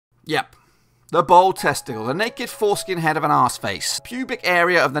Yep. The bold testicle, the naked foreskin head of an arseface, pubic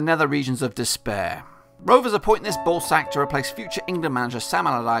area of the nether regions of despair. Rovers appoint this ball sack to replace future England manager Sam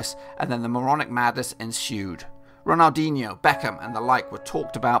Allardyce, and then the moronic madness ensued. Ronaldinho, Beckham and the like were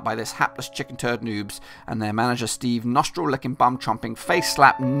talked about by this hapless chicken turd noobs, and their manager Steve nostril-licking, bum-chomping,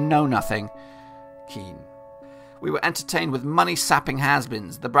 face-slap, know-nothing Kean. We were entertained with money-sapping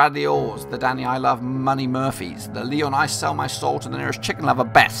has-beens, the Bradley Orrs, the Danny I Love Money Murphys, the Leon I Sell My Soul to the Nearest Chicken Lover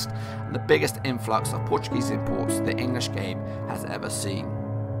Best, and the biggest influx of Portuguese imports the English game has ever seen.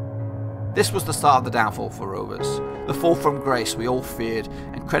 This was the start of the downfall for Rovers. The fall from grace we all feared,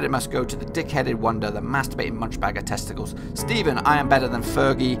 and credit must go to the dick-headed wonder, the masturbating munchbag of testicles, Stephen I Am Better Than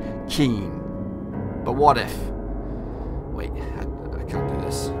Fergie Kean. But what if... Wait, I can't do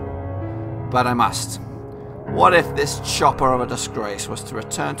this. But I must. What if this chopper of a disgrace was to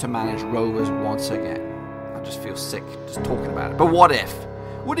return to manage Rovers once again? I just feel sick just talking about it. But what if?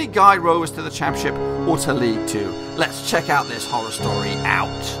 Would he guide Rovers to the Championship or to League Two? Let's check out this horror story out.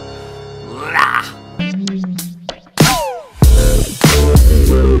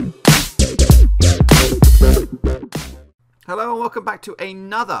 Hello and welcome back to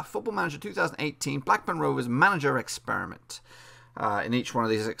another Football Manager 2018 Blackburn Rovers manager experiment. In each one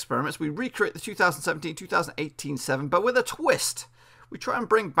of these experiments we recreate the 2017-2018 seven, but with a twist. We try and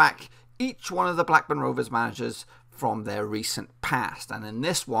bring back each one of the Blackburn Rovers managers from their recent past, and in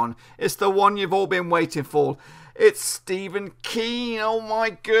this one it's the one you've all been waiting for. It's Steve Kean. Oh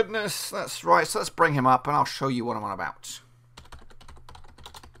my goodness, that's right. So let's bring him up and I'll show you what I'm on about.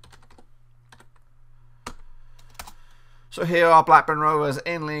 So here are Blackburn Rovers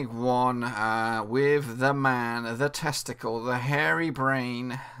in League One with the man, the testicle, the hairy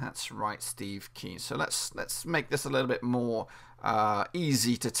brain. That's right, Steve Kean. So let's make this a little bit more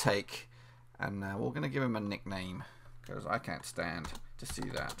easy to take. And we're going to give him a nickname, because I can't stand to see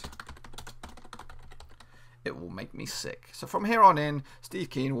that. It will make me sick. So from here on in, Steve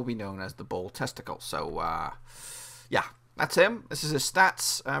Kean will be known as the Ball Testicle. So, yeah, that's him. This is his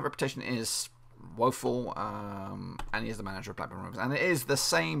stats. Reputation is woeful, and he is the manager of Blackburn Rovers. And it is the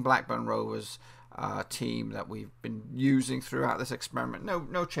same Blackburn Rovers team that we've been using throughout this experiment.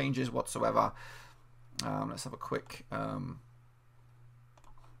 No changes whatsoever. Let's have a quick...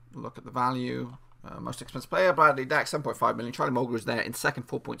 look at the value. Most expensive player, Bradley Dax, 7.5 million. Charlie Mulgrew is there in second,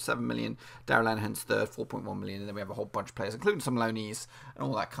 4.7 million. Darrell Lenihan's third, 4.1 million. And then we have a whole bunch of players, including some loanees and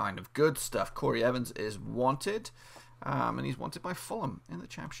all that kind of good stuff. Corey Evans is wanted, and he's wanted by Fulham in the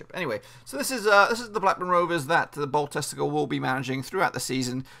Championship. Anyway, so this is the Blackburn Rovers that the Bold Testicle will be managing throughout the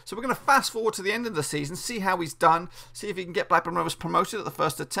season. So we're going to fast forward to the end of the season, see how he's done, see if he can get Blackburn Rovers promoted at the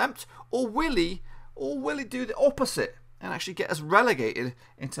first attempt, or will he do the opposite and actually get us relegated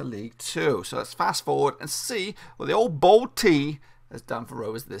into League Two. So let's fast forward and see what the old Bold T has done for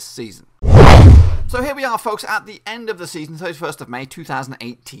Rovers this season. So here we are, folks, at the end of the season, 31st of May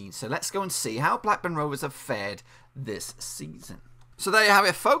 2018. So let's go and see how Blackburn Rovers have fared this season. So there you have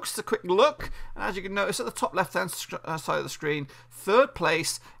it, folks. It's a quick look. And as you can notice at the top left-hand side of the screen, third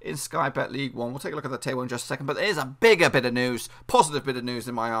place in Sky Bet League One. We'll take a look at the table in just a second. But there's a bigger bit of news, positive bit of news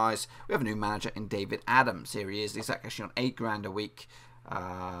in my eyes. We have a new manager in David Adams. Here he is. He's actually on £8 grand a week.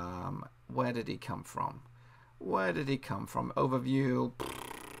 Where did he come from? Where did he come from? Overview.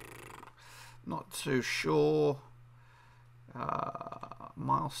 Not too sure.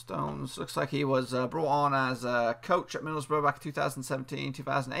 Milestones. Looks like he was brought on as a coach at Middlesbrough back in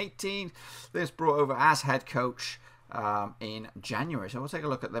 2017-2018. Then was brought over as head coach in January. So we'll take a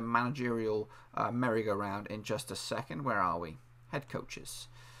look at the managerial merry-go-round in just a second. Where are we? Head coaches.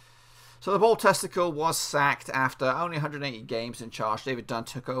 So the Ball Testicle was sacked after only 180 games in charge. David Dunn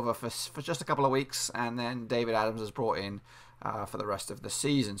took over for just a couple of weeks, and then David Adams was brought in for the rest of the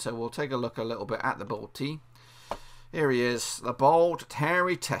season. So we'll take a look a little bit at the Ball T. Here he is, the Bold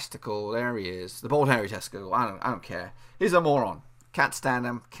Hairy Testicle. There he is, the Bold Hairy Testicle. I don't care. He's a moron. Can't stand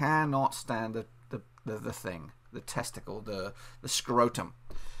him. Cannot stand the thing, the testicle, the scrotum.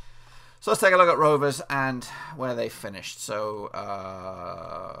 So let's take a look at Rovers and where they finished. So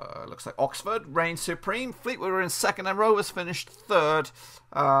looks like Oxford reigned supreme. Fleetwood were in second, and Rovers finished third.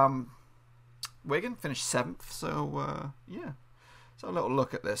 Wigan finished seventh. So yeah. So a little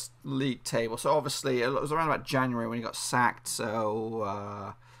look at this league table. So obviously it was around about January when he got sacked.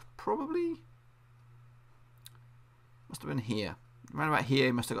 So probably must have been here. Around about here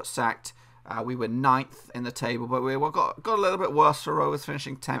he must have got sacked. We were 9th in the table, but we got a little bit worse for Rovers,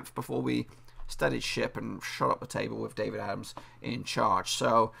 finishing 10th before we steadied ship and shot up the table with David Adams in charge.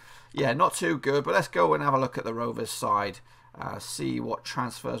 So yeah, not too good. But let's go and have a look at the Rovers side. See what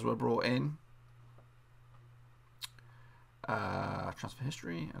transfers were brought in. Transfer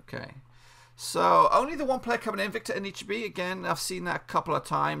history. Okay. So, only the one player coming in, Victor Anichebe. Again, I've seen that a couple of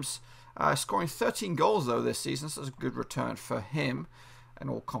times. Scoring 13 goals, though, this season. So, that's a good return for him in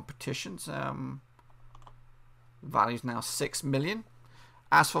all competitions. Value's now 6 million.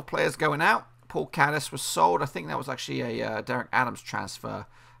 As for players going out, Paul Caddis was sold. I think that was actually a Derek Adams transfer.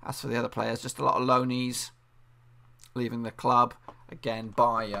 As for the other players, just a lot of loanees leaving the club. Again,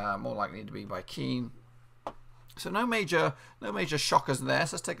 by more likely to be by Kean. So no major shockers there.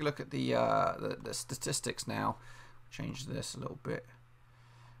 So let's take a look at the statistics now. Change this a little bit.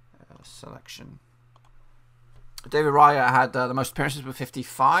 Selection. David Raya had the most appearances with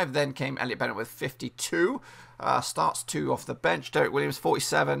 55. Then came Elliot Bennett with 52. Starts 2 off the bench. Derek Williams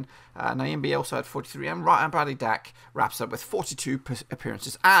 47. Naimbi also had 43. And Bradley Dack wraps up with 42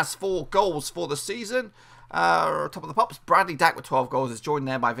 appearances. As for goals for the season, top of the pops, Bradley Dack with 12 goals is joined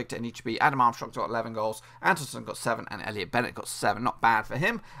there by Victor Anichebe. Adam Armstrong's got 11 goals. Anderson got 7 and Elliot Bennett got 7. Not bad for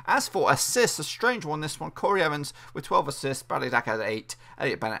him. As for assists, a strange one this one. Corey Evans with 12 assists. Bradley Dack had 8.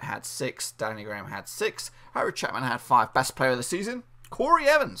 Elliot Bennett had 6. Danny Graham had 6. Harry Chapman had 5. Best player of the season, Corey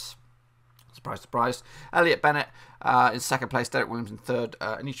Evans. Surprise, surprise. Elliot Bennett in second place, Derek Williams in third,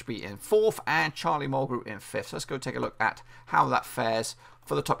 Anichebe in fourth, and Charlie Mulgrew in fifth. So let's go take a look at how that fares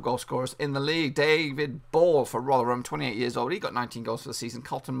for the top goal scorers in the league. David Ball for Rotherham, 28 years old. He got 19 goals for the season.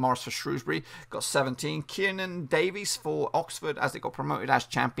 Carlton Morris for Shrewsbury got 17. Kiernan Davies for Oxford, as they got promoted as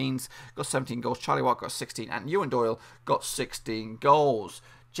champions, got 17 goals. Charlie Watt got 16, and Ewan Doyle got 16 goals.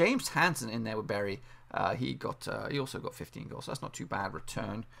 James Hansen in there with Bury. He also got 15 goals. So that's not too bad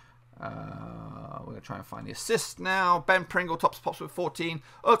return. We're going to try and find the assist now. Ben Pringle tops pops with 14.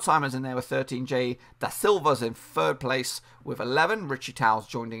 Oldtimer's in there with 13. Jay Da Silva's in third place with 11. Richie Towles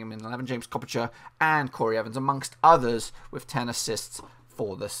joining him in 11. James Coppicher and Corey Evans, amongst others, with 10 assists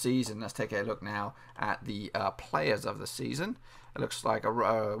for the season. Let's take a look now at the players of the season. It looks like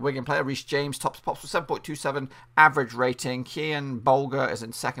a Wigan player. Reece James tops pops with 7.27 average rating. Kian Bolger is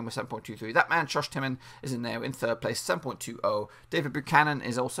in second with 7.23. That man, Josh Timon, is in there in third place, 7.20. David Buchanan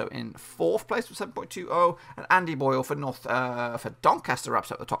is also in fourth place with 7.20. And Andy Boyle for Doncaster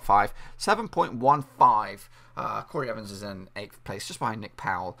wraps up the top 5, 7.15. Corey Evans is in 8th place, just behind Nick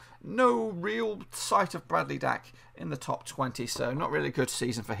Powell. No real sight of Bradley Dack in the top 20, so not really a good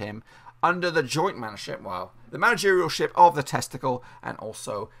season for him. Under the joint managership, well, the managerialship of the Testicle and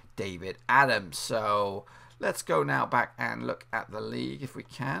also David Adams. So let's go now back and look at the league if we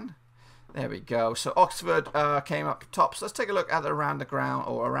can. There we go. So Oxford came up top. So let's take a look at around the ground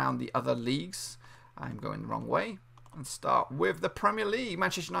or around the other leagues. I'm going the wrong way. And start with the Premier League.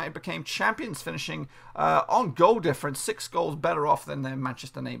 Manchester United became champions, finishing on goal difference, 6 goals better off than their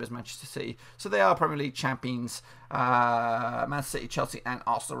Manchester neighbours, Manchester City. So they are Premier League champions. Man City, Chelsea and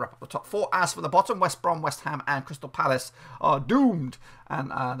Arsenal wrap up the top 4. As for the bottom, West Brom, West Ham and Crystal Palace are doomed.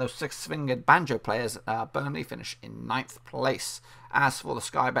 And those 6-fingered banjo players, Burnley, finish in 9th place. As for the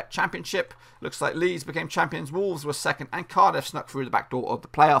Sky Bet Championship, looks like Leeds became champions, Wolves were second, and Cardiff snuck through the back door of the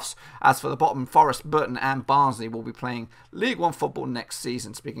playoffs. As for the bottom, Forest, Burton and Barnsley will be playing League One football next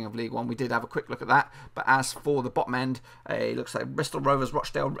season. Speaking of League One, we did have a quick look at that. But as for the bottom end, it looks like Bristol Rovers,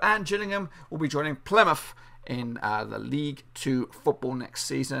 Rochdale and Gillingham will be joining Plymouth in the League 2 football next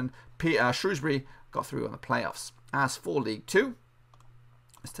season. Shrewsbury got through on the playoffs. As for League 2,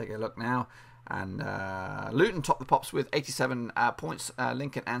 let's take a look now. And Luton top the pops with 87 points.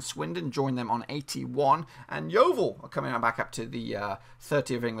 Lincoln and Swindon join them on 81. And Yeovil are coming back up to the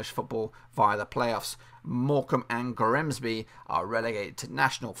 30 of English football via the playoffs. Morecambe and Grimsby are relegated to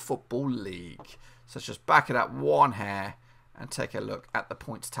National Football League. So let's just back it up one hair and take a look at the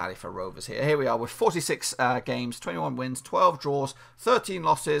points tally for Rovers here. Here we are with 46 games, 21 wins, 12 draws, 13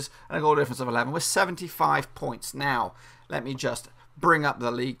 losses, and a goal difference of 11 with 75 points. Now, let me just bring up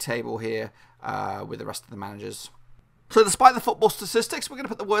the league table here with the rest of the managers. So despite the football statistics, we're going to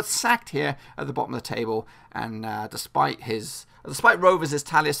put the word sacked here at the bottom of the table. And despite Rovers'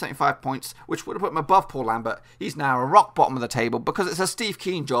 tally of 75 points, which would have put him above Paul Lambert, he's now a rock bottom of the table because it's a Steve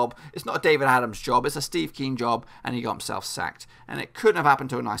Kean job. It's not a David Adams job. It's a Steve Kean job, and he got himself sacked. And it couldn't have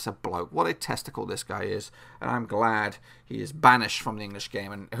happened to a nicer bloke. What a testicle this guy is. And I'm glad he is banished from the English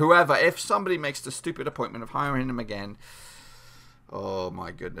game. And whoever, if somebody makes the stupid appointment of hiring him again, oh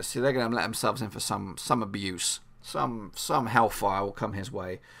my goodness. See, they're going to let themselves in for some abuse. Some hellfire will come his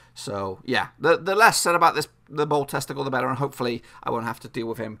way. So, yeah, the less said about the bold testicle, the better. And hopefully I won't have to deal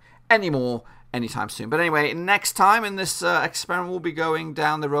with him anymore anytime soon. But anyway, next time in this experiment, we'll be going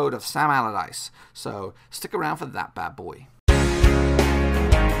down the road of Sam Allardyce. So stick around for that bad boy.